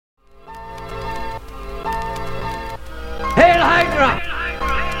I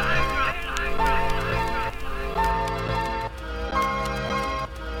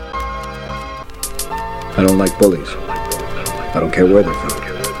don't like bullies. I don't care where they're from.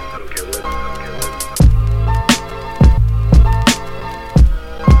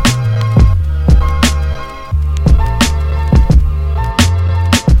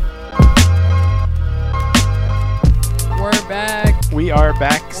 We're back. We are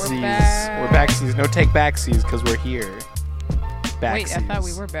backsies. We're We're backsies. No take backsies because we're here. Backsies. Wait, I thought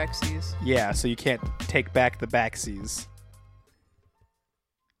we were backsies. Yeah, so you can't take back the backsies.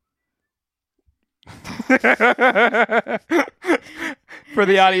 For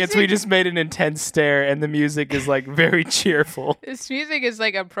the audience, we just made an intense stare, and the music is like very cheerful. This music is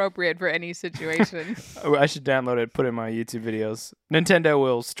like appropriate for any situation. Oh, I should download it, put it in my YouTube videos. Nintendo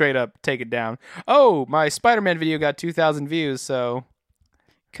will straight up take it down. Oh, my Spider-Man video got 2,000 views, so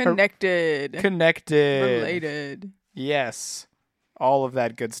Connected. related. Yes, all of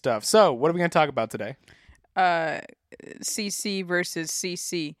that good stuff. So, what are we going to talk about today? CC versus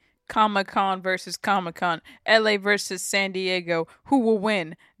CC. Comic-Con versus Comic-Con. LA versus San Diego. Who will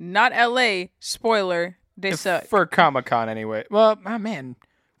win? Not LA. Spoiler. They suck. For Comic-Con, anyway. Well, oh, man,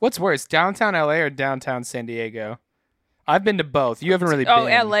 what's worse, downtown LA or downtown San Diego? I've been to both. You haven't really been.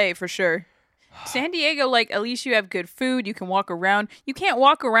 Oh, LA for sure. San Diego, like, at least you have good food. You can walk around. You can't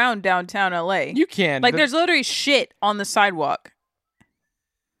walk around downtown LA. You can. Like, there's literally shit on the sidewalk.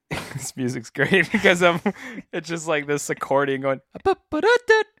 This music's great because it's just like this accordion going,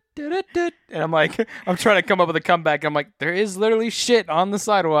 and I'm like, I'm trying to come up with a comeback. I'm like, there is literally shit on the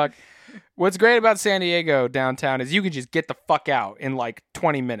sidewalk. What's great about San Diego downtown is you can just get the fuck out in like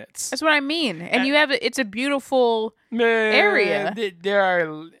 20 minutes. That's what I mean. And you have it's a beautiful area. There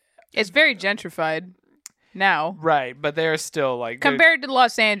are. It's very gentrified now. Right, but they're still like compared to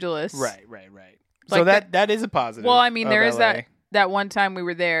Los Angeles. Right. Like so that is a positive. Well, I mean, there is LA. that one time we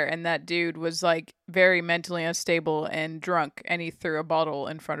were there, and that dude was like very mentally unstable and drunk, and he threw a bottle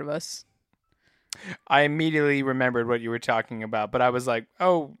in front of us. I immediately remembered what you were talking about, but I was like,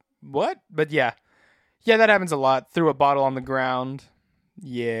 oh, what? But yeah, that happens a lot. Threw a bottle on the ground.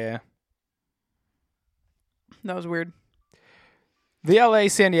 Yeah. That was weird. The LA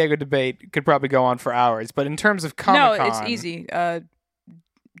San Diego debate could probably go on for hours, but in terms of Comic-Con... No, it's easy.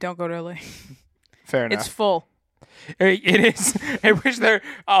 Don't go to LA. Fair enough. It's full. It is. I wish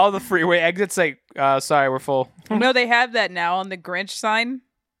all the freeway exits say, sorry, we're full. No, they have that now on the Grinch sign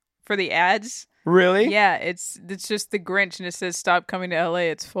for the ads. Really? Yeah, it's just the Grinch, and it says, stop coming to LA,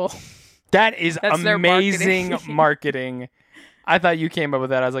 it's full. That's their amazing marketing. I thought you came up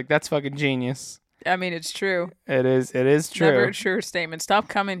with that. I was like, that's fucking genius. I mean, it's true. It is true. Never a true statement. Stop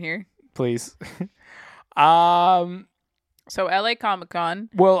coming here. Please. So LA Comic-Con.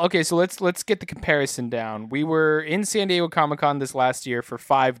 Well, okay, so let's get the comparison down. We were in San Diego Comic-Con this last year for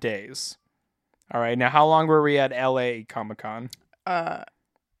 5 days. All right, now how long were we at LA Comic-Con?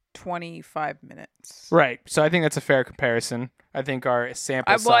 25 minutes. Right, so I think that's a fair comparison. I think our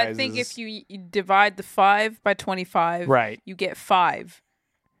sample size I think if you divide the 5 by 25, right, you get 5.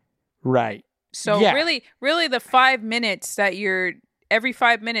 Right. So yeah. really the 5 minutes that every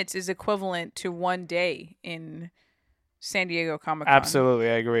 5 minutes is equivalent to 1 day in San Diego Comic-Con. Absolutely,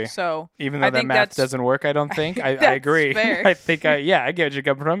 I agree. So even though that math doesn't work, I don't think. I agree. Fair. I think I get what you're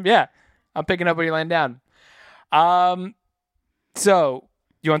coming from. Yeah, I'm picking up where you're laying down. So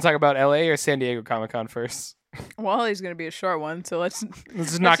you want to talk about LA or San Diego Comic-Con first? Well, it's going to be a short one, so let's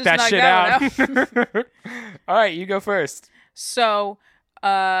just knock that shit out. All right, you go first. So,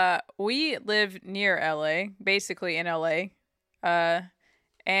 we live near LA, basically in LA,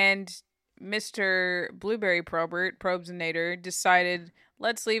 and Mr. Blueberry Probesinator decided,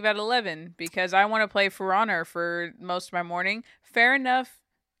 let's leave at 11 because I want to play For Honor for most of my morning. Fair enough.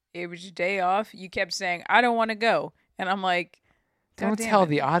 It was your day off. You kept saying, I don't want to go. And I'm like, don't tell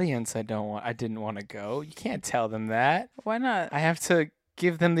the audience I didn't want to go. You can't tell them that. Why not? I have to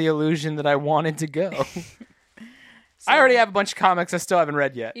give them the illusion that I wanted to go. I already have a bunch of comics I still haven't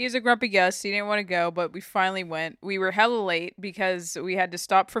read yet. He was a grumpy guest. He didn't want to go, but we finally went. We were hella late because we had to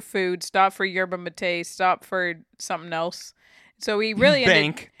stop for food, stop for yerba mate, stop for something else. So we really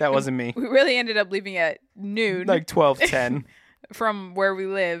that wasn't me. We really ended up leaving at noon. Like 12:10 from where we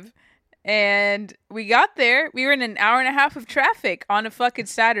live. And we got there. We were in an hour and a half of traffic on a fucking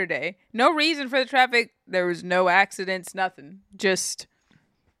Saturday. No reason for the traffic. There was no accidents, nothing. Just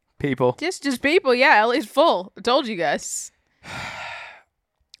people. Just people. Yeah, LA's full. I told you guys.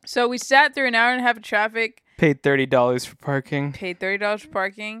 So we sat through an hour and a half of traffic. Paid $30 for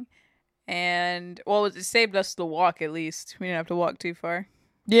parking. And, well, it saved us the walk at least. We didn't have to walk too far.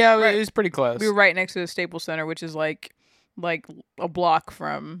 Yeah, it was pretty close. We were right next to the Staples Center, which is like like a block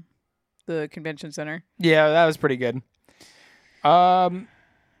from the convention center. Yeah, that was pretty good.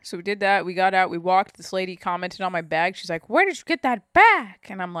 So we did that. We got out. We walked. This lady commented on my bag. She's like, "Where did you get that bag?"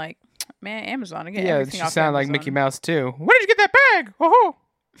 And I'm like, "Man, Amazon." I get Yeah, everything she off sounded like Amazon. Mickey Mouse too. Where did you get that bag? Oh.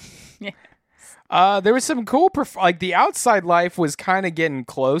 Yeah. There was some cool, like the outside life was kind of getting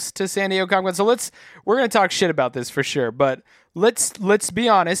close to San Diego Comic Con. So we're gonna talk shit about this for sure, but let's be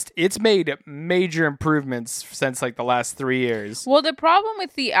honest. It's made major improvements since like the last 3 years. Well, the problem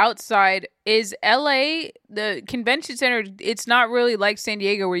with the outside is LA, the convention center, it's not really like San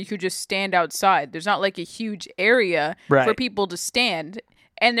Diego where you could just stand outside. There's not like a huge area for Right. people to stand.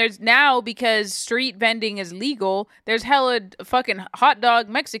 And there's now, because street vending is legal, there's hella fucking hot dog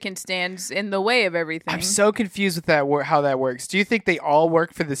Mexican stands in the way of everything. I'm so confused with that. How that works? Do you think they all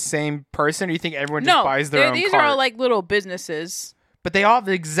work for the same person, or do you think everyone just No, buys their own these cart? are all like little businesses. But they all have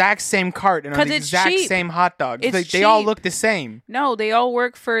the exact same cart and are 'Cause the it's exact cheap. same hot dogs. It's They all cheap. look the same. No, they all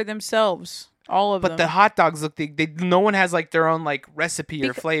work for themselves. All of But them. the hot dogs look. No one has like their own like recipe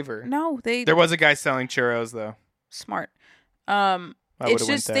or flavor. No, they There was a guy selling churros though. smart. I It's would've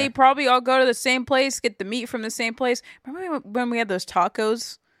went just there. they probably all go to the same place, get the meat from the same place. Remember when we had those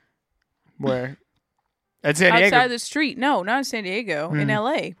tacos Where? At San Diego. outside the street? No, not in San Diego, in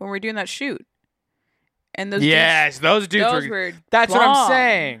LA when we were doing that shoot. And those Yes, those dudes, dudes those were. were That's what I'm bomb.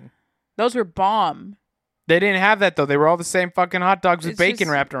 saying. Those were bomb. They didn't have that though. They were all the same fucking hot dogs with It's bacon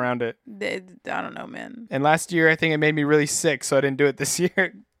just- wrapped around it. I don't know, man. And last year, I think it made me really sick, so I didn't do it this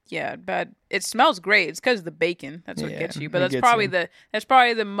year. Yeah, bad. It smells great. It's because of the bacon. That's what Yeah, gets you. But it that's gets probably you. that's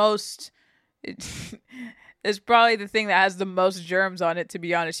probably the most. It's probably the thing that has the most germs on it. To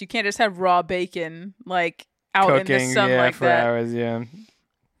be honest, you can't just have raw bacon like out in the Cooking, sun yeah, like for that. hours, yeah.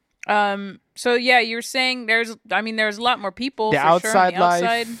 So yeah, you were saying there's a lot more people. The for sure, on outside the life.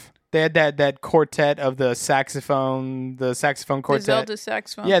 outside. They had that quartet of the saxophone The quartet. Zelda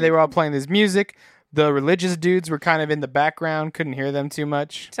saxophone. Yeah, they were all playing this music. The religious dudes were kind of in the background, couldn't hear them too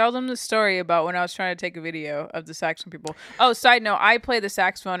much. Tell them the story about when I was trying to take a video of the saxophone people. Oh, side note, I play the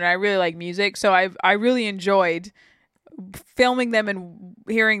saxophone and I really like music, so I really enjoyed filming them and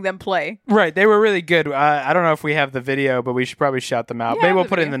hearing them play. Right, they were really good. I don't know if we have the video, but we should probably shout them out. Yeah, I Maybe have we'll the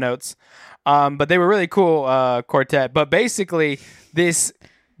put it in video. the notes. But they were really cool quartet. But basically, this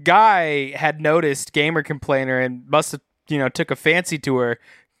guy had noticed Gamer Complainer and must have took a fancy to her.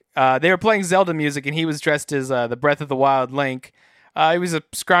 They were playing Zelda music, and he was dressed as the Breath of the Wild Link. He was a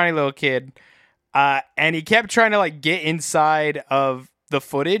scrawny little kid, and he kept trying to like get inside of the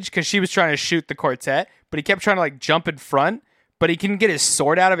footage because she was trying to shoot the quartet, but he kept trying to like jump in front, but he couldn't get his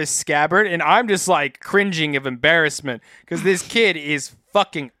sword out of his scabbard, and I'm just like cringing of embarrassment because this kid is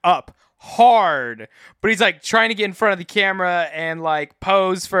fucking up hard, but he's like trying to get in front of the camera and like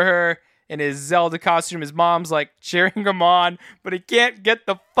pose for her in his Zelda costume. His mom's like cheering him on, but he can't get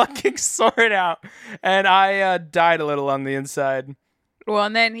the fucking sword out. And I died a little on the inside. Well,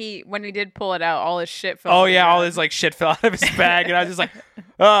 and then when he did pull it out, all his shit fell. Oh on the yeah, all ground. his like shit fell out of his bag, and I was just like,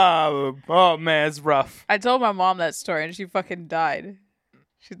 oh man, it's rough. I told my mom that story, and she fucking died.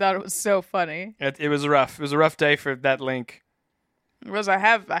 She thought it was so funny. It was rough. It was a rough day for that Link. Rose, I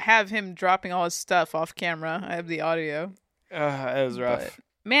have him dropping all his stuff off camera. I have the audio. It was rough.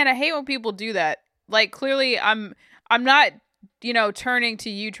 But, man, I hate when people do that. Like, clearly, I'm not, turning to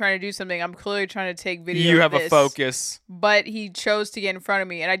you trying to do something. I'm clearly trying to take video. You of have a this, focus. But he chose to get in front of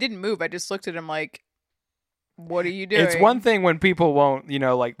me, and I didn't move. I just looked at him like, "What are you doing?" It's one thing when people won't,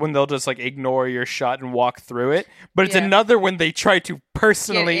 like when they'll just like ignore your shot and walk through it, but it's Yeah. another when they try to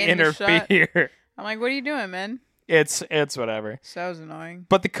personally Get in the shot. interfere. I'm like, "What are you doing, man?" It's whatever. So that was annoying.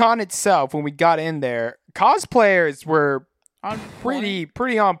 But the con itself, when we got in there, cosplayers were On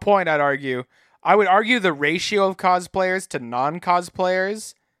pretty on point, I'd argue. I would argue the ratio of cosplayers to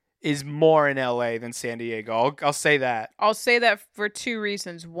non-cosplayers is more in LA than San Diego. I'll say that. I'll say that for two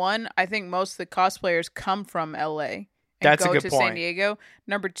reasons. One, I think most of the cosplayers come from LA and That's a go good to point. San Diego.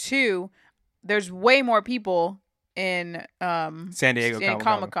 Number two, there's way more people in San Diego in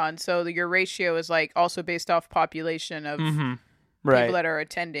Comic-Con, so your ratio is like also based off population of Mm-hmm. people Right. that are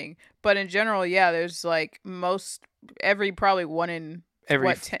attending. But in general, yeah, there's like probably one in Every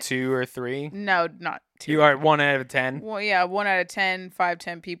what, 2 or 3. no, not two. You are 1 out of 10. Well, yeah, 1 out of 10,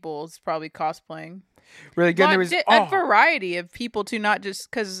 10 people is probably cosplaying. Really good. Not There was a variety of people too, not just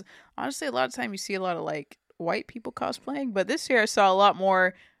because honestly, a lot of time you see a lot of like white people cosplaying, but this year I saw a lot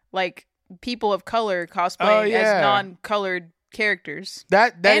more like people of color cosplaying yeah. as non-colored characters.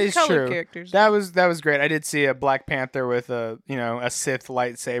 that and is colored true. characters. That was great. I did see a Black Panther with a Sith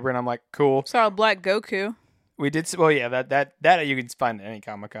lightsaber, and I'm like, cool. Saw a black Goku. We did. Well, yeah, that you can find at any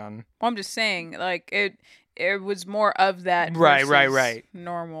Comic-Con. Well, I'm just saying, like it was more of that. Right. versus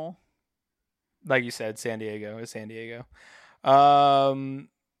Normal. Like you said, San Diego is San Diego.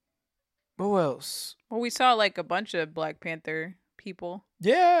 Who else? Well, we saw like a bunch of Black Panther people.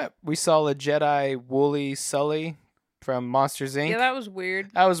 Yeah, we saw the Jedi Wooly Sully from Monsters Inc. Yeah, that was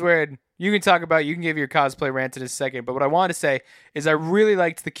weird. That was weird. You can give your cosplay rant in a second, but what I want to say is I really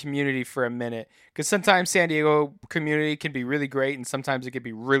liked the community for a minute, because sometimes San Diego community can be really great and sometimes it can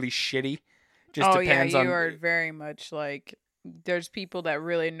be really shitty. Just depends on. You are very much like, there's people that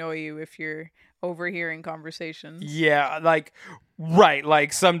really annoy you if you're overhearing conversations. Yeah, like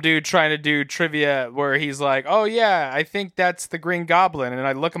some dude trying to do trivia where he's like, "Oh yeah, I think that's the Green Goblin," and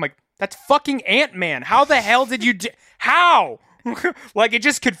I look, I'm like, "That's fucking Ant-Man. How the hell did you how?" Like, it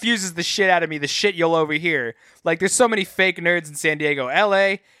just confuses the shit out of me, the shit you'll overhear. Like, there's so many fake nerds in San Diego.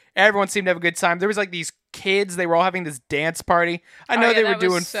 LA, everyone seemed to have a good time. There was like these kids, they were all having this dance party. I know they were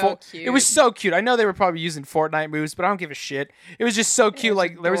doing cute. It was so cute. I know they were probably using Fortnite moves, but I don't give a shit. It was just so cute.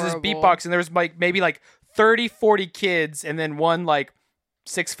 Like, there was this beatbox and there was like maybe like 30, 40 kids and then one like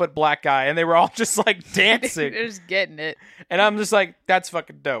 6-foot black guy, and they were all just like dancing. They're just getting it. And I'm just like, that's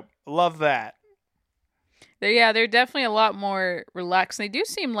fucking dope. Love that. They're definitely a lot more relaxed. They do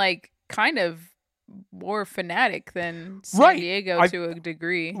seem like kind of more fanatic than San Diego to a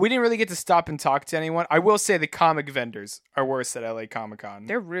degree. We didn't really get to stop and talk to anyone. I will say the comic vendors are worse at LA Comic-Con.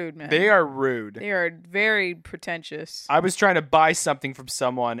 They're rude, man. They are rude. They are very pretentious. I was trying to buy something from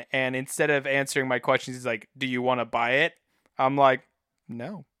someone, and instead of answering my questions, he's like, "Do you want to buy it?" I'm like,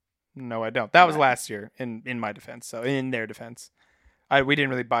 No, I don't. That was last year, in my defense. So in their defense, we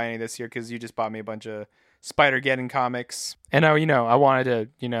didn't really buy any this year because you just bought me a bunch of Spider-Geddon comics. And I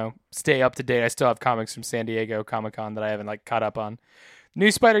wanted to, stay up to date. I still have comics from San Diego Comic-Con that I haven't like caught up on. New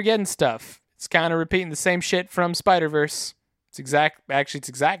Spider-Geddon stuff. It's kind of repeating the same shit from Spider-Verse. It's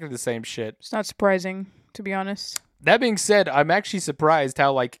exactly the same shit. It's not surprising, to be honest. That being said, I'm actually surprised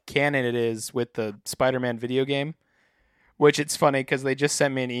how like canon it is with the Spider-Man video game. Which it's funny because they just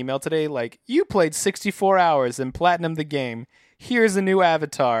sent me an email today like, "You played 64 hours and platinumed the game. Here's a new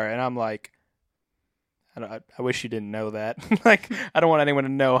avatar." And I'm like, I wish you didn't know that. Like, I don't want anyone to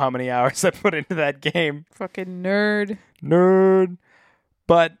know how many hours I put into that game. Fucking nerd.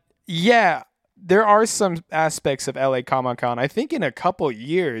 But yeah, there are some aspects of LA Comic-Con. I think in a couple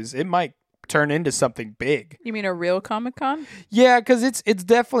years, it might turn into something big. You mean a real Comic-Con? Yeah, because it's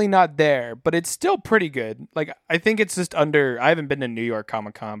definitely not there, but it's still pretty good. Like, I think it's just under. I haven't been to New York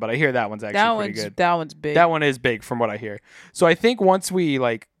Comic-Con, but I hear that one's actually pretty good. That one's big. That one is big from what I hear. So I think once we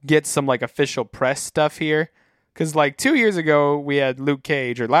like get some like official press stuff here, because like 2 years ago we had Luke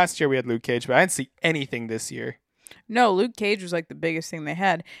Cage, or last year we had Luke Cage, but I didn't see anything this year. No, Luke Cage was like the biggest thing they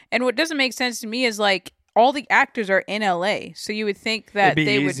had. And what doesn't make sense to me is like all the actors are in LA, so you would think that It'd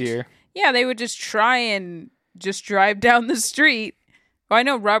be easier. They would just try and just drive down the street. Well, I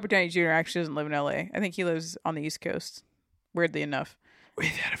know Robert Downey Jr. actually doesn't live in LA. I think he lives on the East Coast, weirdly enough.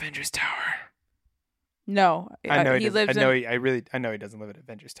 With that Avengers Tower. No, I know he lives. I know he doesn't live at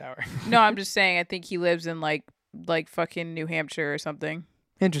Avengers Tower. No, I'm just saying. I think he lives in like fucking New Hampshire or something.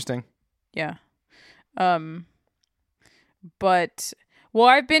 Interesting. Yeah. But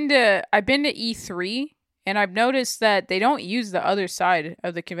I've been to E3. And I've noticed that they don't use the other side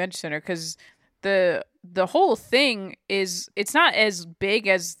of the convention center because the whole thing it's not as big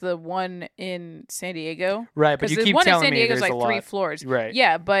as the one in San Diego. Right, but you keep telling me there's like a lot. 3 floors. Right.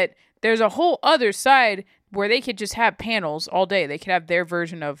 Yeah, but there's a whole other side where they could just have panels all day. They could have their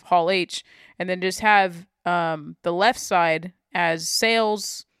version of Hall H and then just have the left side as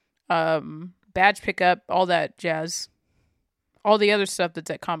sales, badge pickup, all that jazz. All the other stuff that's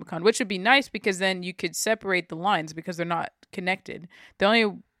at Comic-Con, which would be nice because then you could separate the lines because they're not connected. The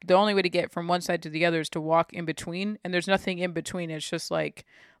only way to get from one side to the other is to walk in between, and there's nothing in between. It's just like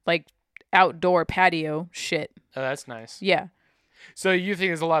outdoor patio shit. Oh, that's nice. Yeah. So you think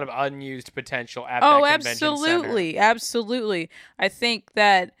there's a lot of unused potential at that convention center? Absolutely. I think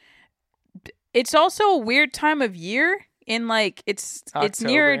that it's also a weird time of year in like it's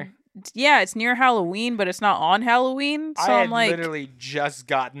near. Yeah, it's near Halloween, but it's not on Halloween. So I'm like, literally just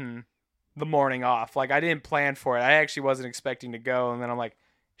gotten the morning off. Like, I didn't plan for it. I actually wasn't expecting to go, and then I'm like,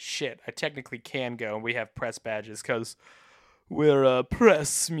 shit, I technically can go, and we have press badges because we're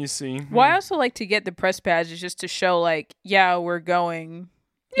press, you see. Well, I also like to get the press badges just to show, like, yeah, we're going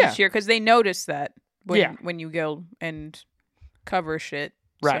this year because they notice that when you go and cover shit.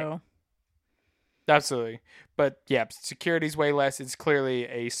 Right. So. Absolutely. But yeah, security's way less. It's clearly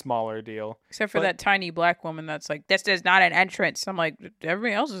a smaller deal. Except for that tiny black woman that's like, this is not an entrance. I'm like,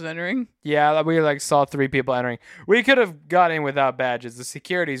 everybody else is entering. Yeah, we like saw 3 people entering. We could have got in without badges. The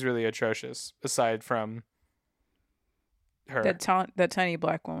security's really atrocious, aside from her. That tiny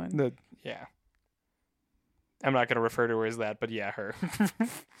black woman. Yeah. I'm not going to refer to her as that, but yeah, her.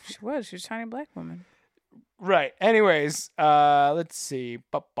 She was a tiny black woman. Right. Anyways, let's see.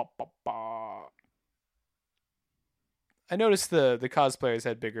 I noticed the cosplayers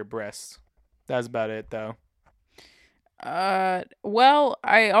had bigger breasts. That's about it, though. Well,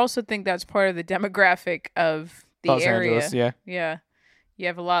 I also think that's part of the demographic of the Los area. Angeles, yeah. Yeah. You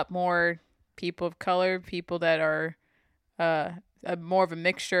have a lot more people of color, people that are more of a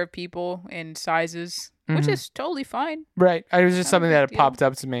mixture of people in sizes, which is totally fine. Right. It was just something that had deal. popped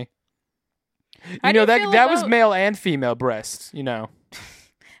up to me. How do you feel that was about- male and female breasts, you know.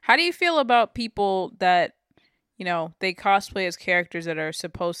 How do you feel about people that, they cosplay as characters that are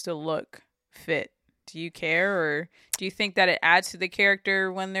supposed to look fit? Do you care, or do you think that it adds to the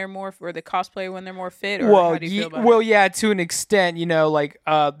character when they're more, or the cosplayer when they're more fit? Or how do you feel about it? Yeah, to an extent,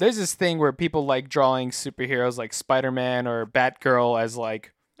 there's this thing where people like drawing superheroes like Spider-Man or Batgirl as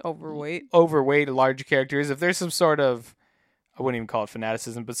like Overweight, large characters. If there's some sort of, I wouldn't even call it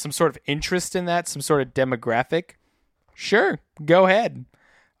fanaticism, but some sort of interest in that, some sort of demographic, sure, go ahead,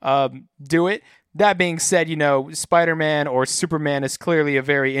 do it. That being said, Spider-Man or Superman is clearly a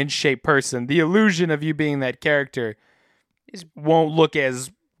very in-shape person. The illusion of you being that character won't look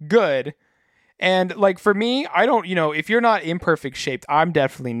as good. And, like, for me, I don't, if you're not imperfect shaped, I'm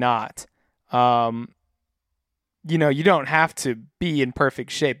definitely not. You don't have to be in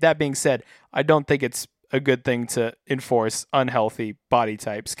perfect shape. That being said, I don't think it's a good thing to enforce unhealthy body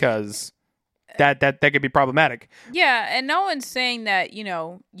types, because that could be problematic. Yeah, and no one's saying that,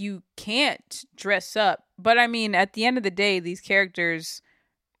 you can't dress up. But I mean, at the end of the day, these characters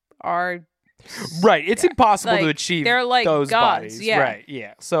are right. It's impossible to like, achieve they're like those gods, bodies. yeah. Right.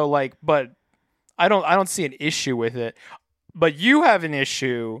 Yeah. So like, but I don't see an issue with it. But you have an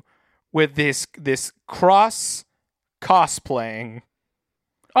issue with this cross cosplaying.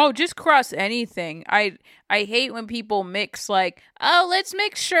 Oh, just cross anything. I hate when people mix like, oh, let's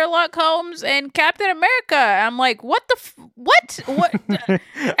mix Sherlock Holmes and Captain America. I'm like, what the what? And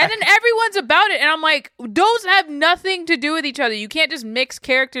then everyone's about it, and I'm like, those have nothing to do with each other. You can't just mix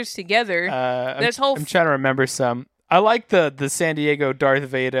characters together. I'm trying to remember some. I like the San Diego Darth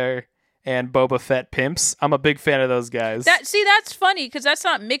Vader and Boba Fett pimps. I'm a big fan of those guys. That's funny, because that's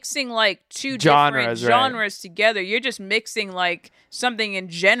not mixing like two different genres together. You're just mixing like something in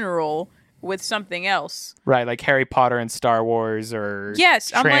general with something else. Right, like Harry Potter and Star Wars, or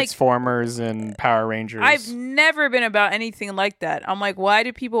Transformers and Power Rangers. I've never been about anything like that. I'm like, why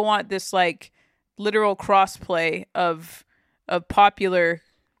do people want this like literal crossplay of popular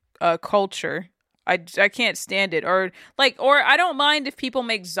culture? I can't stand it. Or I don't mind if people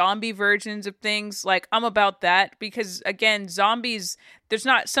make zombie versions of things. Like, I'm about that, because again, zombies, there's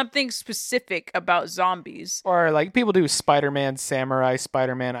not something specific about zombies. Or like people do Spider-Man, Samurai,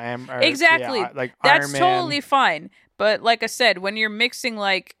 Spider-Man, exactly. Yeah, like that's Iron Man. totally fine. But like I said, when you're mixing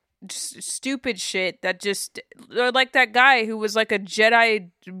like stupid shit that just, or like that guy who was like a Jedi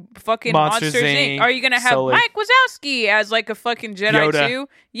fucking Monsters Inc. Are you gonna have Mike Wazowski as like a fucking Jedi Yoda too?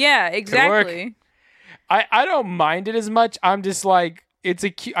 Yeah, exactly. I don't mind it as much. I'm just like,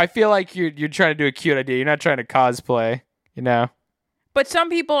 I feel like you're trying to do a cute idea. You're not trying to cosplay, But some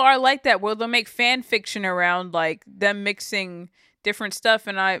people are like that, where they'll make fan fiction around like them mixing different stuff,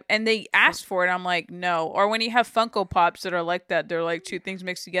 and they ask for it. I'm like, no. Or when you have Funko Pops that are like that, they're like two things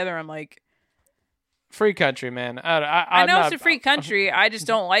mixed together. I'm like, free country, man. I know it's a free country. I just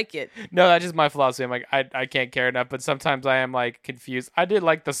don't like it. No, that's just my philosophy. I'm like, I can't care enough, but sometimes I am like confused. I did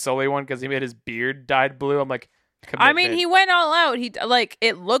like the Sully one because he made his beard dyed blue. I'm like, commitment. I mean, he went all out. He like,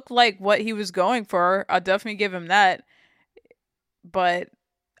 it looked like what he was going for. I'll definitely give him that. But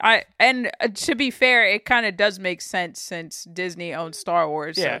to be fair, it kind of does make sense since Disney owns Star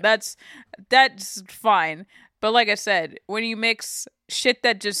Wars. Yeah. So that's fine. But like I said, when you mix shit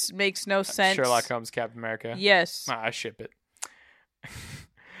that just makes no sense. Sherlock Holmes, Captain America. Yes. I ship it.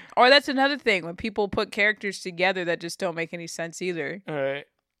 Or that's another thing, when people put characters together that just don't make any sense either. All right.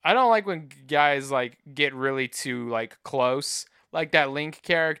 I don't like when guys like get really too like close, like that Link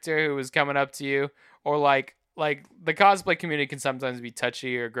character who was coming up to you, or like the cosplay community can sometimes be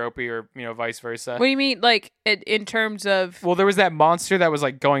touchy or gropey, or vice versa. What do you mean, like in terms of? Well, there was that monster that was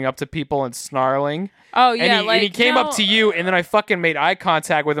like going up to people and snarling. Oh yeah, and he came up to you, and then I fucking made eye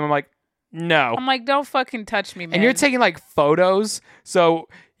contact with him. I'm like, no. I'm like, don't fucking touch me, man. And you're taking like photos, so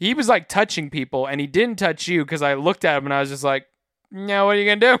he was like touching people, and he didn't touch you because I looked at him and I was just like, no, what are you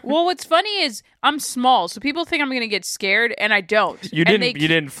gonna do? Well, what's funny is I'm small, so people think I'm gonna get scared, and I don't. You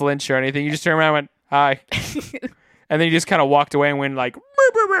didn't flinch or anything. You just turned around and went, hi. And then you just kind of walked away and went like,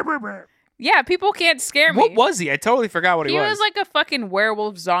 burr, burr, burr, burr. Yeah, people can't scare me. What was he? I totally forgot what he was. He was like a fucking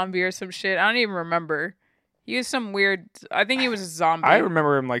werewolf zombie or some shit. I don't even remember. He was some weird. I think he was a zombie. I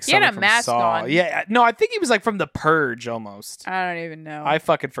remember him like He had something a from mask Saw. on. Yeah, no, I think he was like from The Purge almost. I don't even know. I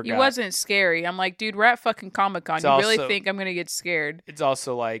fucking forgot. He wasn't scary. I'm like, dude, we're at fucking Comic-Con. It's You really also- think I'm gonna get scared? It's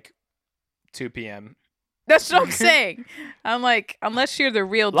also like 2 p.m. That's what I'm saying. I'm like, unless you're the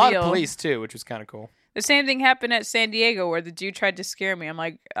real A lot deal. of police too, which was kind of cool. The same thing happened at San Diego where the dude tried to scare me. I'm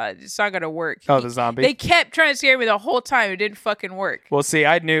like, it's not gonna work. Oh, the zombie. They kept trying to scare me the whole time. It didn't fucking work. Well, see,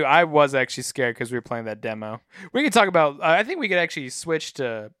 I was actually scared because we were playing that demo. We could talk about. I think we could actually switch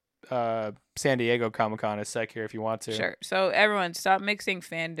to San Diego Comic-Con a sec here if you want to. Sure. So everyone, stop mixing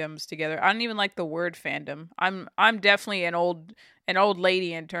fandoms together. I don't even like the word fandom. I'm definitely an old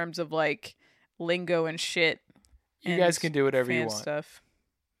lady in terms of like lingo and shit. You and guys can do whatever you fan want. Stuff.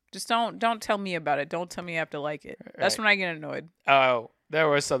 Just don't tell me about it. Don't tell me I have to like it. That's Right. when I get annoyed. Oh, there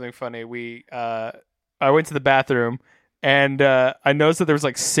was something funny. I went to the bathroom and I noticed that there was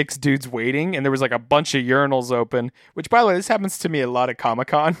like 6 dudes waiting, and there was like a bunch of urinals open. Which, by the way, this happens to me a lot at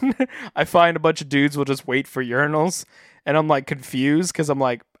Comic-Con. I find a bunch of dudes will just wait for urinals, and I'm like confused because I'm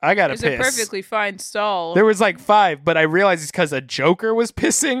like, I gotta It's piss. a perfectly fine stall. There was like 5, but I realized it's because a Joker was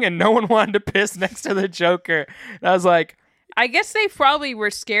pissing, and no one wanted to piss next to the Joker. And I was like, I guess they probably were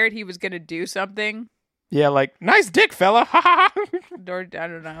scared he was gonna do something. yeah, like, nice dick, fella. Or I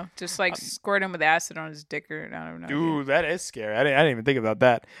don't know. Just like squirt him with acid on his dick or I don't know. Ooh, that is scary. I didn't even think about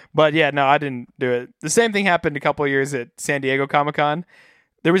that. But yeah, no, I didn't do it. The same thing happened a couple of years at San Diego Comic-Con.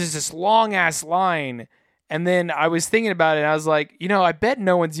 There was just this long ass line, and then I was thinking about it, and I was like, I bet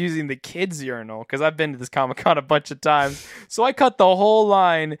no one's using the kids' urinal, because I've been to this Comic-Con a bunch of times. So I cut the whole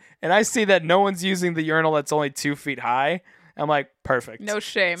line, and I see that no one's using the urinal that's only 2 feet high. I'm like, perfect. No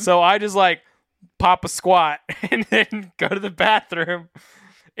shame. So I just like pop a squat and then go to the bathroom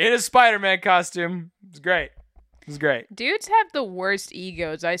in a Spider-Man costume. It was great. It was great. Dudes have the worst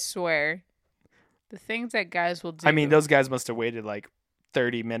egos, I swear. The things that guys will do. I mean, those guys must have waited like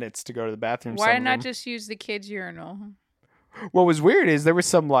 30 minutes to go to the bathroom. Why some of not them. just use the kids' urinal? What was weird is there was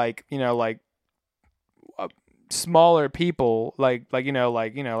some like smaller people like Like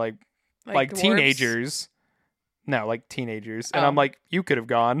dwarves? teenagers. No, like teenagers. And Oh. I'm like, you could have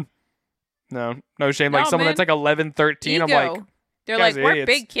gone. No shame. Like No, someone man. that's like 11, 13. Ego. I'm like, They're guys like, are we're idiots.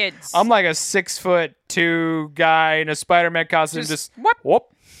 big kids. I'm like a 6'2" guy in a Spider-Man costume. Just whoop.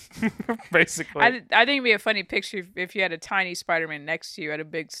 Basically. I think it'd be a funny picture if you had a tiny Spider-Man next to you at a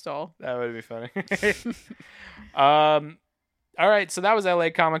big stall. That would be funny. All right, so that was LA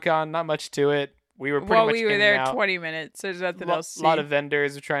Comic-Con. Not much to it. We were pretty Well, much we were in there and out. 20 minutes. There's nothing else to A lot see. of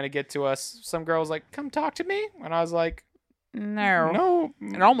vendors were trying to get to us. Some girl was like, "Come talk to me," and I was like, No. "No,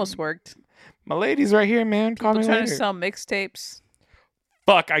 It almost worked. my lady's right here, man. Call People me trying later." to sell mixtapes.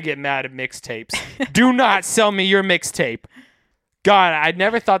 Fuck, I get mad at mixtapes. Do not sell me your mixtape. God, I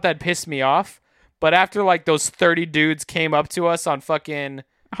never thought that pissed me off, but after like those 30 dudes came up to us on fucking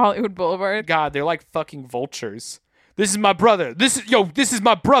Hollywood Boulevard. God, they're like fucking vultures. This is my brother. This is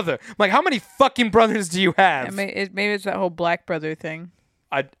my brother. I'm like, how many fucking brothers do you have? Maybe it's that whole Black Brother thing.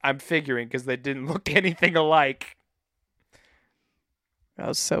 I'm figuring because they didn't look anything alike. That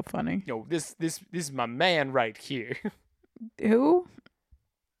was so funny. This is my man right here. Who?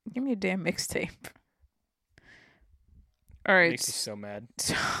 Give me a damn mixtape. All right. Makes me so mad.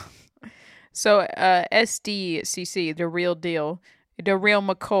 So, SDCC, the real deal, the real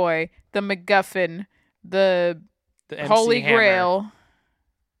McCoy, the MacGuffin, the The MC Holy Hammer, Grail,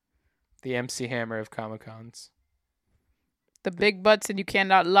 the MC Hammer of Comic Cons, the big butts and you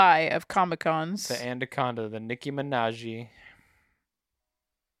cannot lie of Comic Cons. the Anaconda, the Nicki Minaj.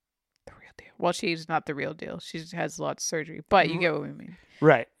 The real deal. Well, she's not the real deal. She just has lots of surgery, but you get what we mean.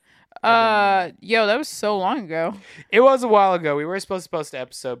 Right. Yo, that was so long ago. It was a while ago. We were supposed to post an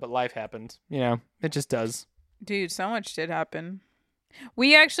episode, but life happened. It just does. Dude, so much did happen.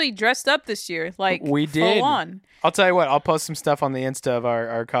 We actually dressed up this year, like We full did. on. I'll tell you what. I'll post some stuff on the Insta of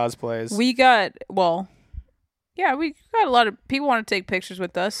our cosplays. We got we got a lot of people want to take pictures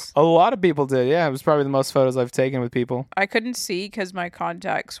with us. A lot of people did. Yeah, it was probably the most photos I've taken with people. I couldn't see because my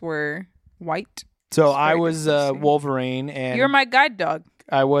contacts were white. So It's I very was difficult to see. Wolverine, and You're my guide dog.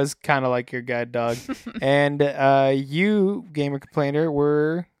 I was kind of like your guide dog, and you, Gamer Complainer,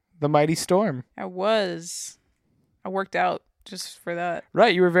 were the Mighty Storm. I worked out just for that.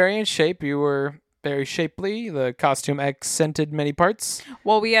 Right, you were very in shape. You were very shapely. The costume accented many parts.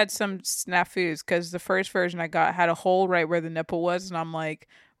 Well, we had some snafus because the first version I got had a hole right where the nipple was, and I'm like,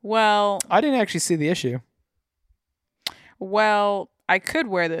 well, I didn't actually see the issue. I could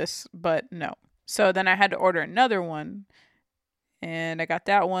wear this, but no. So then I had to order another one, and I got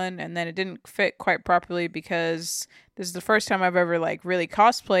that one, and then it didn't fit quite properly because this is the first time I've ever like really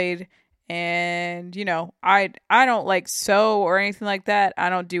cosplayed, and you know, I don't like sew or anything like that. I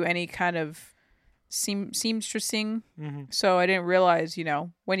don't do any kind of seamstressing, so I didn't realize, you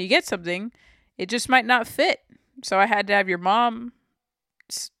know, when you get something, it just might not fit. So I had to have your mom,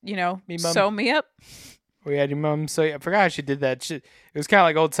 you know, sew me up. We had your mom. So I forgot how she did that. It was kind of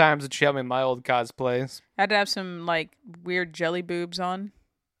like old times when she helped me in my old cosplays. I had to have some like weird jelly boobs on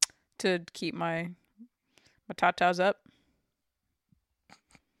to keep my tatas up.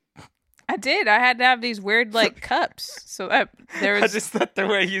 I did. I had to have these weird like cups, so that there was. I just thought the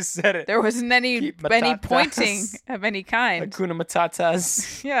way you said it. There wasn't any pointing of any kind. Hakuna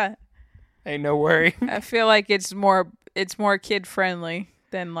Matatas. Yeah. Ain't no worry. I feel like it's more kid friendly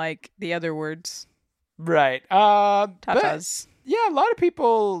than like the other words. Right. Tatas. Yeah, a lot of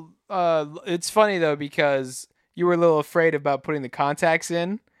people. It's funny though because you were a little afraid about putting the contacts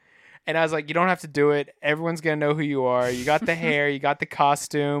in, and I was like, you don't have to do it. Everyone's gonna know who you are. You got the hair, you got the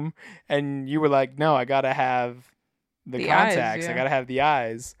costume, and you were like, no, I gotta have the contacts. Eyes, yeah. I gotta have the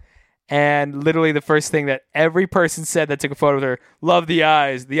eyes. And literally the first thing that every person said that took a photo with her, love the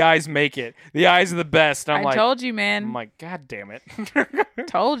eyes. The eyes make it. The eyes are the best. And I told you, man. I'm like, God damn it.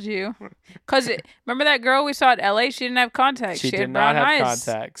 Told you. Because remember that girl we saw at LA? She didn't have contacts. She did had not brown have eyes.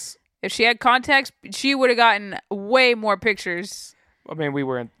 contacts. If she had contacts, she would have gotten way more pictures. I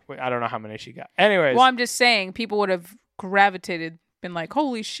mean, I don't know how many she got. Anyways. Well, I'm just saying, people would have gravitated, been like,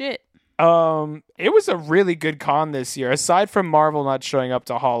 holy shit. It was a really good con this year. Aside from Marvel not showing up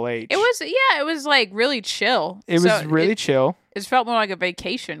to Hall H, It was like really chill. It was really chill. It felt more like a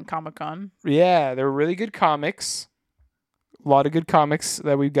vacation Comic-Con. Yeah, there were really good comics. A lot of good comics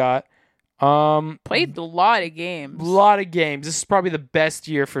that we got. Played a lot of games. A lot of games. This is probably the best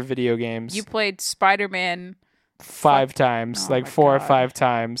year for video games. You played Spider-Man 5 times, like 4 or 5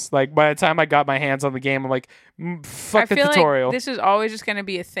 times. Like by the time I got my hands on the game, I'm like, fuck the tutorial. Like this is always just going to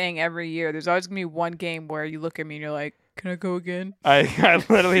be a thing every year. There's always going to be one game where you look at me and you're like, can I go again? I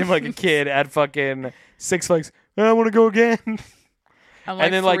literally am like a kid at fucking Six Flags. I want to go again. I'm like,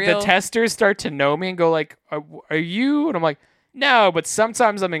 and then like real? the testers start to know me and go like, are you? And I'm like, no, but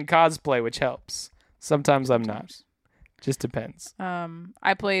sometimes I'm in cosplay, which helps. Sometimes I'm not. Just depends.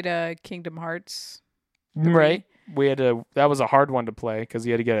 I played Kingdom Hearts. Right. That was a hard one to play because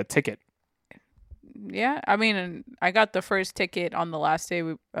you had to get a ticket. Yeah, I mean, I got the first ticket on the last day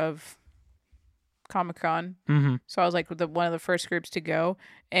of Comic-Con. Mm-hmm. So I was like one of the first groups to go,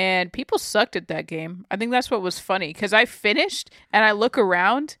 and people sucked at that game. I think that's what was funny because I finished and I look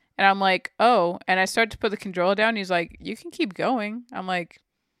around and I'm like, oh, and I start to put the controller down. And he's like, you can keep going. I'm like,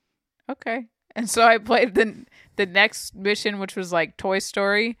 okay. And so I played the next mission, which was like Toy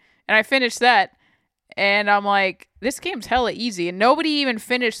Story, and I finished that. And I'm like, this game's hella easy. And nobody even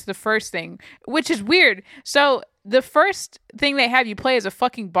finished the first thing, which is weird. So the first thing they have you play is a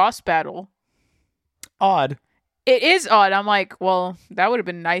fucking boss battle. Odd. It is odd. I'm like, well, that would have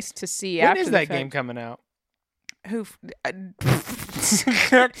been nice to see when after is the that fact. game coming out?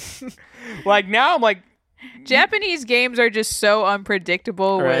 Like now I'm like, Japanese games are just so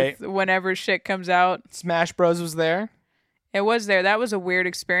unpredictable right. with whenever shit comes out. Smash Bros was there. It was there. That was a weird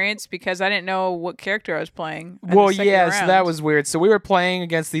experience because I didn't know what character I was playing. Well, yeah, so that was weird. So we were playing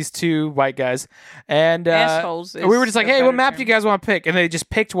against these 2 white guys, and assholes. We were just like, "Hey, what map do you guys want to pick?" And they just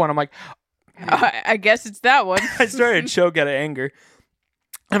picked one. I'm like, I guess it's that one. I started to choke out of anger.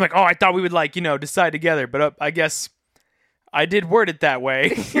 I'm like, "Oh, I thought we would decide together, but I guess I did word it that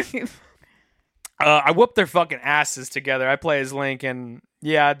way." I whooped their fucking asses together. I play as Link, and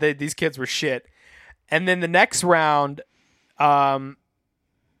yeah, these kids were shit. And then the next round.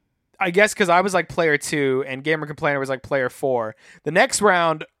 I guess because I was like player 2 and Gamer Complainer was like player 4. The next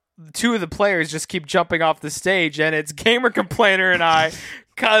round, 2 of the players just keep jumping off the stage, and it's Gamer Complainer and I,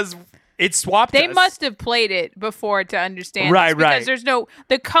 because it swapped They us. must have played it before to understand Right, this, because right. there's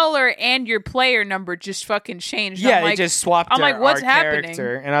the color and your player number just fucking changed. Yeah, I'm like, it just swapped I'm like, what's our happening?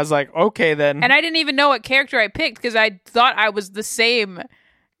 character. And I was like, okay then. And I didn't even know what character I picked because I thought I was the same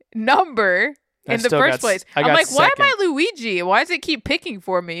number in the first place. I'm like, why am I Luigi? Why does it keep picking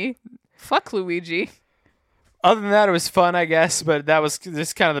for me? Fuck Luigi. Other than that, it was fun, I guess, but that was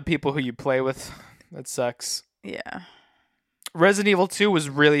just kind of the people who you play with. That sucks. Yeah. Resident Evil 2 was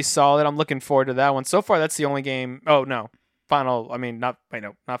really solid. I'm looking forward to that one. So far, that's the only game. Oh, no. Not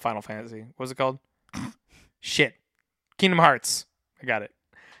Final Fantasy. What was it called? Shit. Kingdom Hearts. I got it.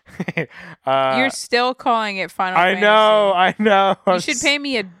 You're still calling it Final Fantasy. I know. You should pay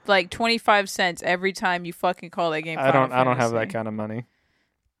me 25 cents every time you fucking call that game Final Fantasy. I don't have that kind of money.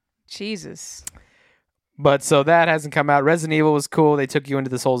 Jesus. But so that hasn't come out. Resident Evil was cool. They took you into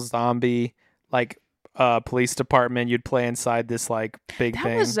this whole zombie like police department. You'd play inside this like big That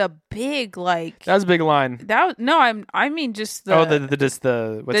thing. was a big like. That was a big line. I mean just the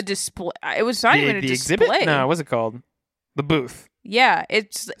the display. It was not even a the display. exhibit? No, what's it called? The booth. Yeah,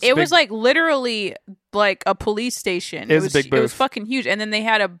 it big. was like literally like a police station. It was a big booth. It was fucking huge, and then they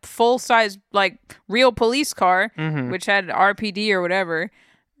had a full size like real police car, which had RPD or whatever,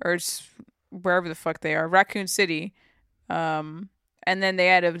 or wherever the fuck they are, Raccoon City. And then they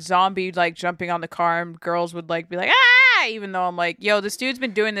had a zombie like jumping on the car, and girls would like be like ah, even though I'm like, yo, this dude's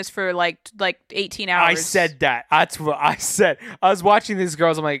been doing this for like 18 hours. I said that. That's what I said. I was watching these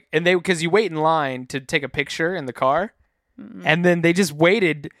girls. I'm like, and because you wait in line to take a picture in the car. And then they just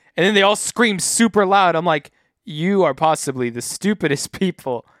waited, and then they all screamed super loud. I'm like, you are possibly the stupidest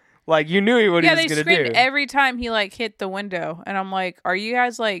people. Like, you knew what he was going to do. Yeah, they screamed every time he, like, hit the window. And I'm like, are you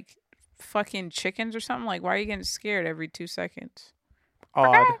guys, like, fucking chickens or something? Like, why are you getting scared every 2 seconds?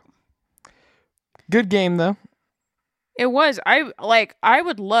 Odd. Good game, though. It was. I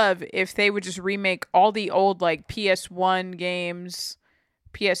would love if they would just remake all the old, like, PS1 games,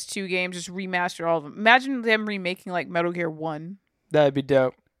 PS2 games, just remaster all of them. Imagine them remaking like Metal Gear 1. That'd be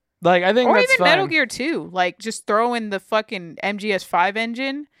dope. Like, I think or that's even fine. Metal Gear 2. Like, just throw in the fucking MGS5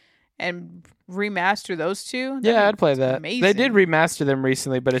 engine and remaster those two. Yeah, I'd play that. Amazing. They did remaster them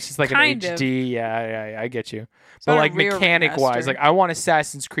recently, but it's just like kind an of. HD. Yeah, I get you. It's but not like a real mechanic-wise, remaster. like I want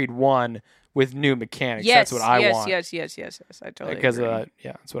Assassin's Creed 1 with new mechanics. Yes, that's what I want. Yes. I totally Because agree.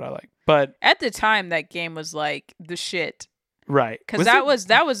 yeah, that's what I like. But at the time, that game was like the shit. right, Because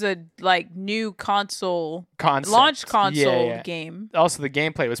that was a like new console concept. launch console Yeah. game. Also, the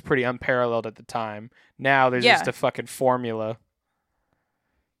gameplay was pretty unparalleled at the time. Now there's just a fucking formula.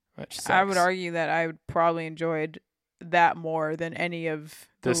 Which sucks. I would argue that I would probably enjoyed that more than any of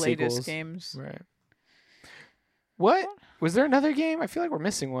the latest sequels. games. Right. What? Was there another game? I feel like we're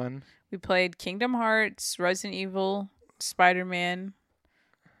missing one. We played Kingdom Hearts, Resident Evil, Spider-Man,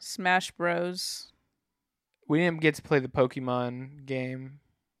 Smash Bros. We didn't get to play the Pokemon game.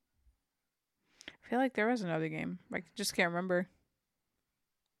 I feel like there was another game. I just can't remember.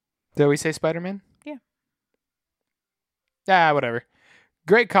 Did we say Spider-Man? Yeah. Ah, whatever.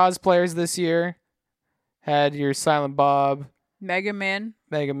 Great cosplayers this year. Had your Silent Bob. Mega Man.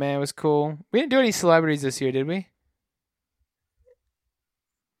 Mega Man was cool. We didn't do any celebrities this year, did we?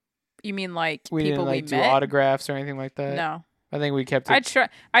 You mean like We people didn't do we met? autographs or anything like that? No. I think we kept it.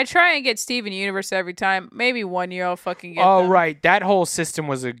 I try and get Steven Universe every time. Maybe 1 year I'll fucking get Oh, them. right. That whole system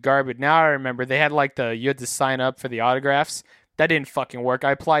was a garbage. Now I remember. They had like you had to sign up for the autographs. That didn't fucking work.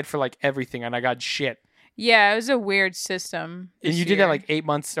 I applied for like everything and I got shit. Yeah, it was a weird system. And you did that like 8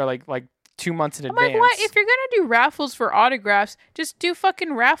 months or like 2 months in I'm advance. like, what? If you're gonna do raffles for autographs, just do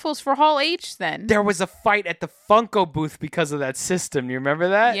fucking raffles for Hall H then. There was a fight at the Funko booth because of that system. You remember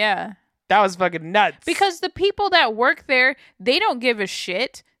that? Yeah. That was fucking nuts. Because the people that work there, they don't give a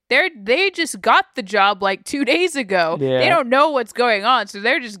shit. They just got the job like 2 days ago. Yeah. They don't know what's going on, so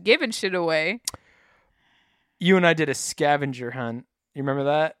they're just giving shit away. You and I did a scavenger hunt. You remember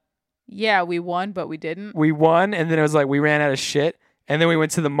that? Yeah, we won, but we didn't. We won, and then it was like we ran out of shit. And then we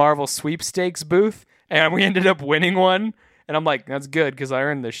went to the Marvel sweepstakes booth, and we ended up winning one. And I'm like, that's good because I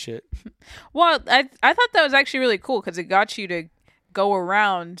earned this shit. Well, I thought that was actually really cool because it got you to go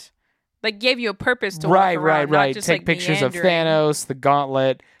around, like gave you a purpose to walk around, not just, Take like, pictures of meandering. Thanos, the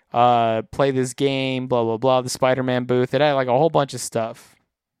Gauntlet, play this game, blah blah blah. The Spider-Man booth. It had like a whole bunch of stuff.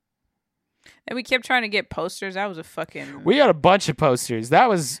 And we kept trying to get posters. That was a fucking... We got a bunch of posters. That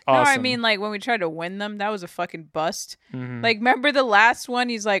was awesome. No, I mean, like, when we tried to win them, that was a fucking bust. Mhm. Like, remember the last one?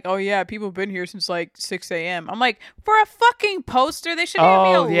 He's like, oh, yeah, people have been here since, like, 6 a.m. I'm like, for a fucking poster? They shouldn't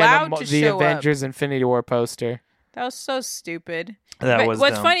even be allowed to the show up. Avengers Infinity War poster. That was so stupid. That was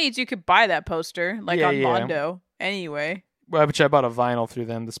What's dumb. funny is you could buy that poster, like, Yeah, on yeah. Mondo. Anyway. Which I bought a vinyl through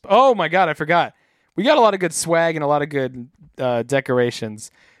them. Oh my god, I forgot. We got a lot of good swag and a lot of good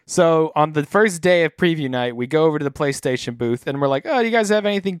decorations. So on the first day of preview night, we go over to the PlayStation booth and we're like, "Oh, do you guys have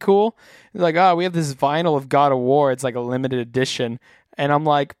anything cool?" They're like, "Oh, we have this vinyl of God of War. It's like a limited edition." And I'm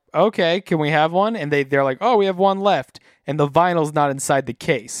like, "Okay, can we have one?" And they're like, "Oh, we have one left." And the vinyl's not inside the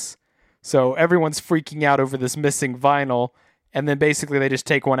case. So everyone's freaking out over this missing vinyl. And then basically they just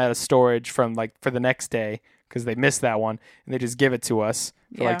take one out of storage from like for the next day because they missed that one. And they just give it to us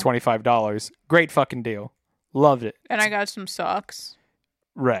for like $25. Great fucking deal. Loved it. And I got some socks.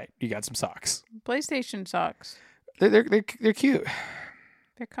 Right. You got some socks. PlayStation socks. They're cute.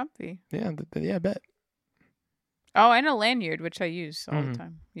 They're comfy. Yeah, I bet. Oh, and a lanyard, which I use all Mhm. the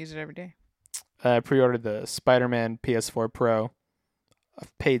time. Use it every day. I pre-ordered the Spider-Man PS4 Pro.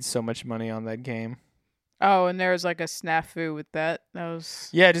 I've paid so much money on that game. Oh, and there was like a snafu with that. That was.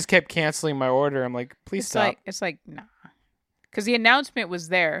 Yeah, I just kept canceling my order. I'm like, please stop. It's like nah, because the announcement was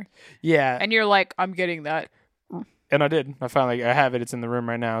there, Yeah, and you're like, I'm getting that. and I did. I have it. It's in the room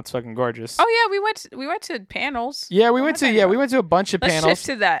right now. It's fucking gorgeous. Oh yeah, we went to panels. Yeah, we went to a bunch of Let's panels. shift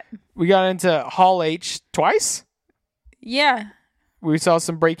to that. We got into Hall H twice. Yeah, We saw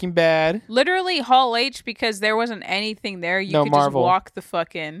some Breaking Bad. literally Hall H because there wasn't anything there. You No could Marvel. just walk the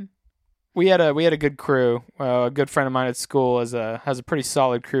fuck in. We had a good crew. A good friend of mine at school has a pretty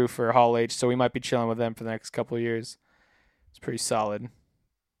solid crew for Hall H, so we might be chilling with them for the next couple of years. It's pretty solid.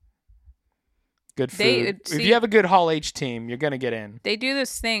 Good food. If you have a good Hall H team, you're gonna get in. They do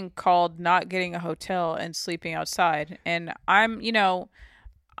this thing called not getting a hotel and sleeping outside, and I'm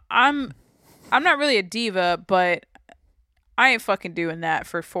not really a diva, but I ain't fucking doing that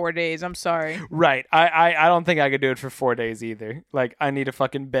for 4 days. I'm sorry. Right. I don't think I could do it for 4 days either. Like, I need a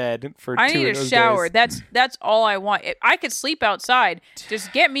fucking bed for 2 I of need a those shower. days. That's all I want. If I could sleep outside.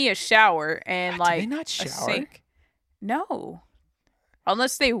 Just get me a shower and Do like they not a shower? sink. No,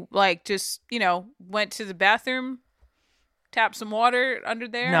 unless they like just went to the bathroom, tap some water under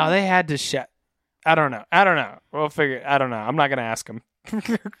there. No, they had to I don't know. We'll figure. I don't know. I'm not gonna ask them.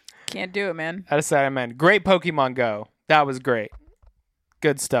 Can't do it, man. I decided, man. Great Pokemon Go. That was great.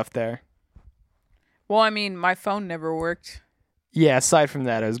 Good stuff there. Well, I mean, my phone never worked Yeah. Aside from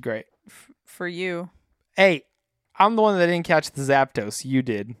that, it was great. for you, Hey, I'm the one that didn't catch the Zapdos. You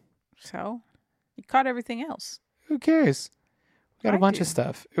did. so you caught everything else. Who cares? We got a I bunch do. of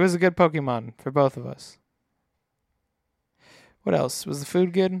stuff. It was a good Pokemon for both of us. What else? Was the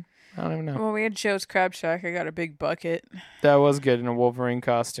food good? I don't even know. Well, we had Joe's Crab Shack. I got a big bucket. That was good in a Wolverine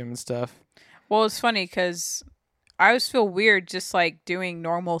costume and stuff. Well, it's funny because I always feel weird just like doing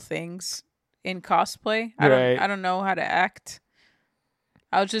normal things in cosplay. Right. I don't know how to act.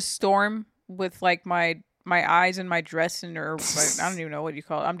 I'll just storm with like my eyes in my dress or like, I don't even know what you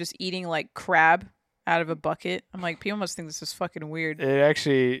call it. I'm just eating like crab out of a bucket. I'm like, people must think this is fucking weird. It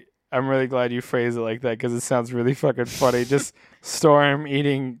actually, I'm really glad you phrased it like that because it sounds really fucking funny. Just Storm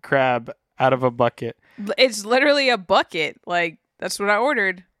eating crab out of a bucket. It's literally a bucket. Like that's what I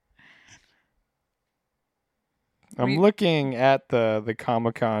ordered. I'm looking at the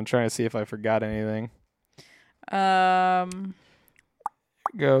Comic-Con trying to see if I forgot anything.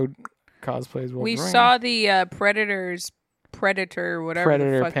 Go cosplays Wolverine. We saw the Predator, whatever.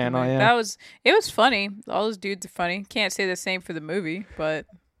 Predator the fuck panel, movie. yeah. It was funny. All those dudes are funny. Can't say the same for the movie, but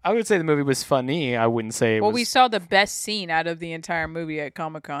I would say the movie was funny. I wouldn't say it was. we saw the best scene out of the entire movie at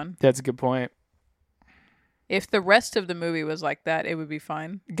Comic-Con. That's a good point. If the rest of the movie was like that, it would be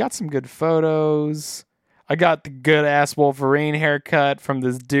fine. Got some good photos. I got the good ass Wolverine haircut from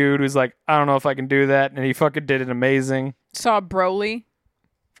this dude who's like, I don't know if I can do that, and he fucking did it amazing. Saw Broly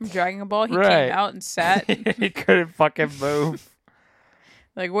from Dragon Ball. He Right. came out and sat. He couldn't fucking move.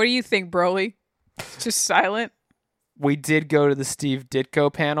 Like, what do you think, Broly? Just silent. We did go to the Steve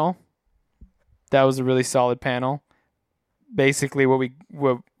Ditko panel. That was a really solid panel. Basically, what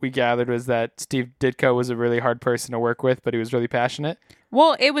we gathered was that Steve Ditko was a really hard person to work with, but he was really passionate.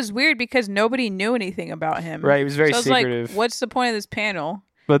 Well, it was weird because nobody knew anything about him. Right, he was very so I was secretive. like, what's the point of this panel?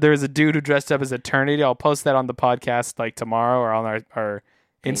 But there was a dude who dressed up as Eternity. I'll post that on the podcast like tomorrow or on our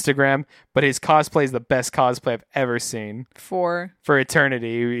Instagram. But his cosplay is the best cosplay I've ever seen For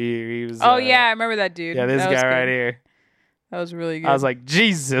Eternity. He was. oh yeah, I remember that dude. Yeah, this That was guy good. right here. That was really good. I was like,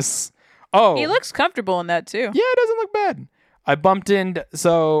 Jesus. Oh, he looks comfortable in that too. yeah, it doesn't look bad. I bumped in.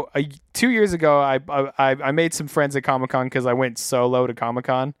 So 2 years ago, I made some friends at Comic-Con because I went solo to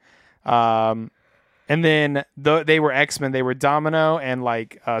Comic-Con. And then they were X-Men. They were Domino and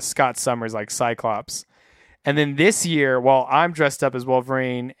like Scott Summers, like Cyclops. And then this year, while I'm dressed up as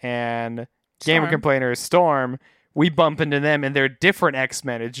Wolverine and Gamer Storm. Complainer Storm, we bump into them and they're different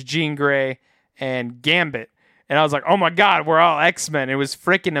X-Men. It's Jean Grey and Gambit. And I was like, oh my God, we're all X-Men. It was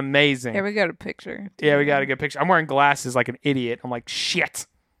freaking amazing. Yeah, we got a picture. Yeah, we got a good picture. I'm wearing glasses like an idiot. I'm like, shit.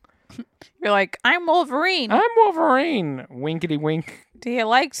 You're like, I'm Wolverine. I'm Wolverine. Winkety wink. Do you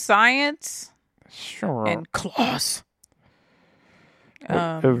like science Sure. and claws?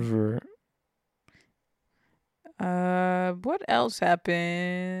 Whatever. What else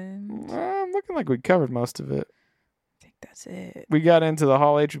happened? I'm looking like we covered most of it. I think that's it. We got into the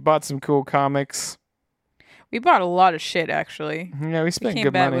Hall H. We bought some cool comics. We bought a lot of shit actually. Yeah, we We spent came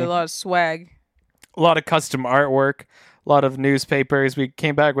good back money. with a lot of swag. A lot of custom artwork. A lot of newspapers. We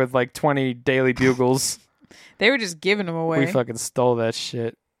came back with like 20 Daily Bugles. They were just giving them away. We fucking stole that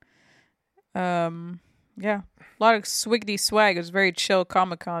shit. Yeah, a lot of swiggity swag. It was very chill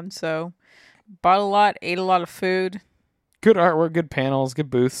Comic-Con, so bought a lot, ate a lot of food. Good artwork, good panels, good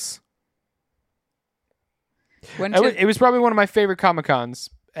booths. It was probably one of my favorite Comic-Cons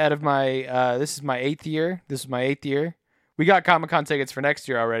out of my, this is my 8th year. This is my 8th year. We got Comic-Con tickets for next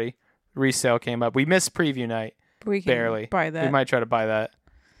year already. Resale came up. We missed preview night. We can barely. buy that. We might try to buy that.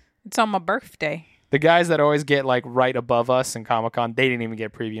 It's on my birthday. The guys that always get like right above us in Comic-Con, they didn't even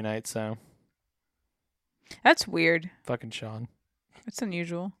get preview night, so. That's weird. Fucking Sean. That's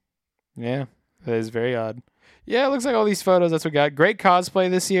unusual. Yeah, that is very odd. Yeah, it looks like all these photos, that's what we got. Great cosplay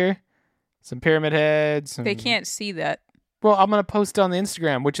this year. Some pyramid heads. They can't see that. Well, I'm going to post it on the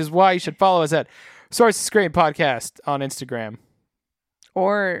Instagram, which is why you should follow us at Sources Screen Podcast on Instagram.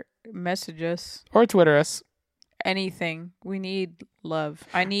 Or message us. Or Twitter us. Anything. We need love.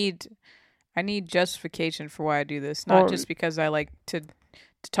 I need justification for why I do this, not just because I like to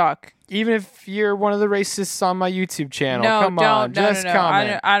talk. Even if you're one of the racists on my YouTube channel, no, come on, just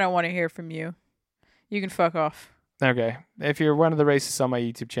comment. I don't want to hear from you. You can fuck off. Okay. If you're one of the racists on my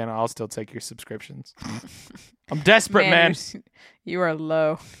YouTube channel, I'll still take your subscriptions. I'm desperate, man. You are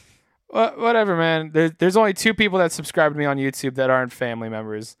low. Whatever, man. There's only 2 people that subscribe to me on YouTube that aren't family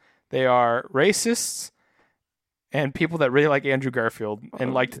members. They are racists and people that really like Andrew Garfield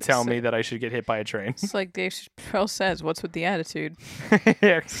and like to tell me that I should get hit by a train. It's like Dave Chappelle says, what's with the attitude?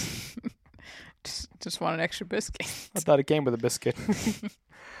 Yeah. Just want an extra biscuit. I thought it came with a biscuit.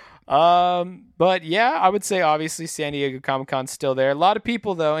 But yeah, I would say obviously San Diego Comic-Con's still there. A lot of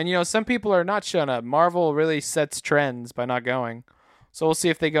people though, and some people are not showing up. Marvel really sets trends by not going. So we'll see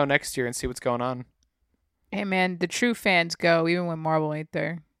if they go next year and see what's going on. Hey man, the true fans go even when Marvel ain't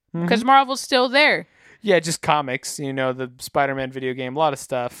there. Because Marvel's still there. Yeah, just comics, the Spider-Man video game, a lot of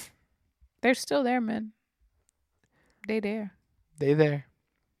stuff. They're still there, man. They there. They there.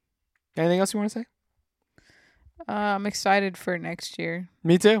 Anything else you want to say? I'm excited for next year.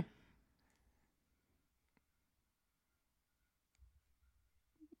 Me too.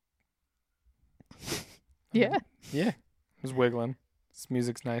 Yeah. Yeah. I was wiggling. This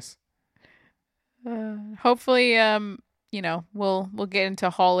music's nice. Hopefully, we'll get into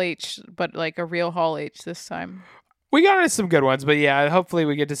Hall H, but like a real Hall H this time. We got into some good ones, but yeah, hopefully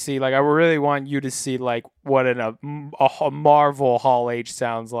we get to see, I really want you to see, what a Marvel Hall H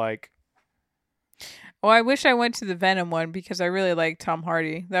sounds like. Well, I wish I went to the Venom one because I really like Tom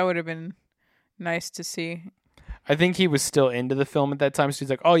Hardy. That would have been nice to see. I think he was still into the film at that time, so he's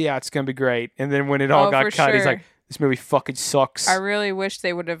like, oh yeah, it's going to be great. And then when it all got cut, he's like, this movie fucking sucks. I really wish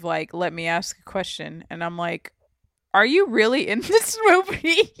they would have, let me ask a question. And I'm like, are you really in this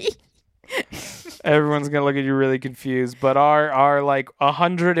movie? Everyone's going to look at you really confused, but our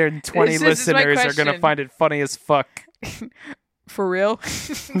 120 listeners are going to find it funny as fuck. For real?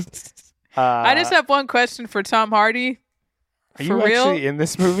 I just have one question for Tom Hardy. Are you actually in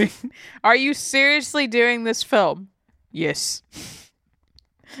this movie? Are you seriously doing this film? Yes.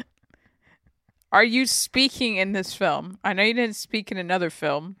 Are you speaking in this film? I know you didn't speak in another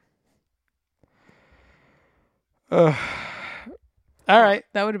film. All right.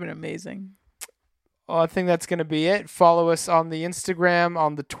 That would have been amazing. Well, I think that's going to be it. Follow us on the Instagram,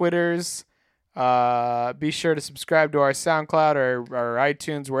 on the Twitters. Be sure to subscribe to our SoundCloud or our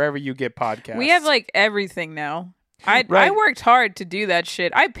iTunes, wherever you get podcasts. We have everything now. I worked hard to do that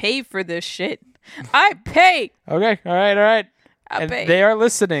shit. I pay for this shit. I pay. Okay. All right. I pay. They are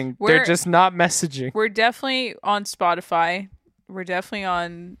listening. They're just not messaging. We're definitely on Spotify. We're definitely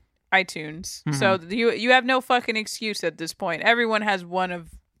on iTunes. Mm-hmm. So you have no fucking excuse at this point. Everyone has one of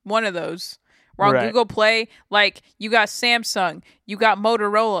those. We're on Google Play. You got Samsung, you got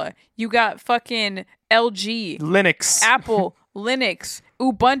Motorola, you got fucking LG, Linux, Apple, Linux,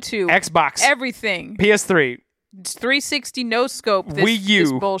 Ubuntu, Xbox, everything. PS3, 360 no scope. Wii U.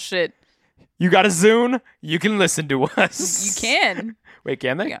 This bullshit. You got a Zune? You can listen to us. You can. Wait,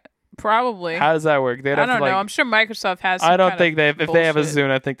 can they? Yeah, probably. How does that work? I don't know. I'm sure Microsoft has. I don't think if they have a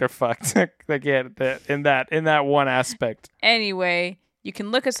Zune, I think they're fucked. They can't in that one aspect. Anyway. You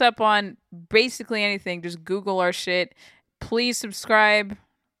can look us up on basically anything. Just Google our shit. Please subscribe.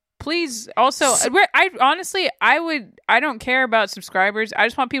 Please also, I don't care about subscribers. I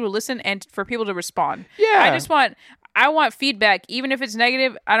just want people to listen and for people to respond. Yeah. I want feedback, even if it's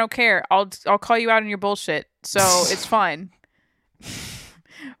negative. I don't care. I'll call you out on your bullshit. So it's fine.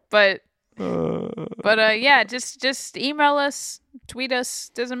 But yeah, just email us, tweet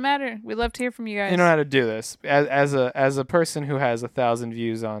us. Doesn't matter. We love to hear from you guys. You know how to do this. As a person who has 1,000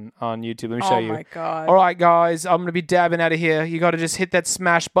 views on YouTube, let me show you. Oh my god! All right, guys, I'm gonna be dabbing out of here. You got to just hit that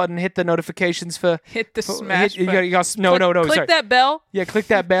smash button, hit the notifications for. Hit the smash button. Click sorry. That bell. Yeah, click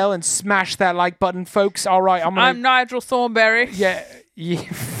that bell and smash that like button, folks. All right, I'm Nigel Thornberry. Yeah.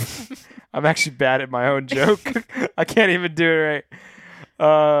 I'm actually bad at my own joke. I can't even do it right.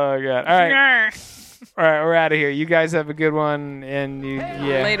 Oh god! All right. All right, we're out of here. You guys have a good one, and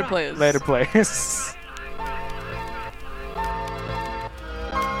Later, players. Later, players.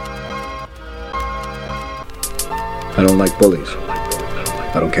 I don't like bullies.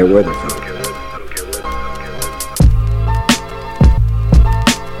 I don't care where they're from.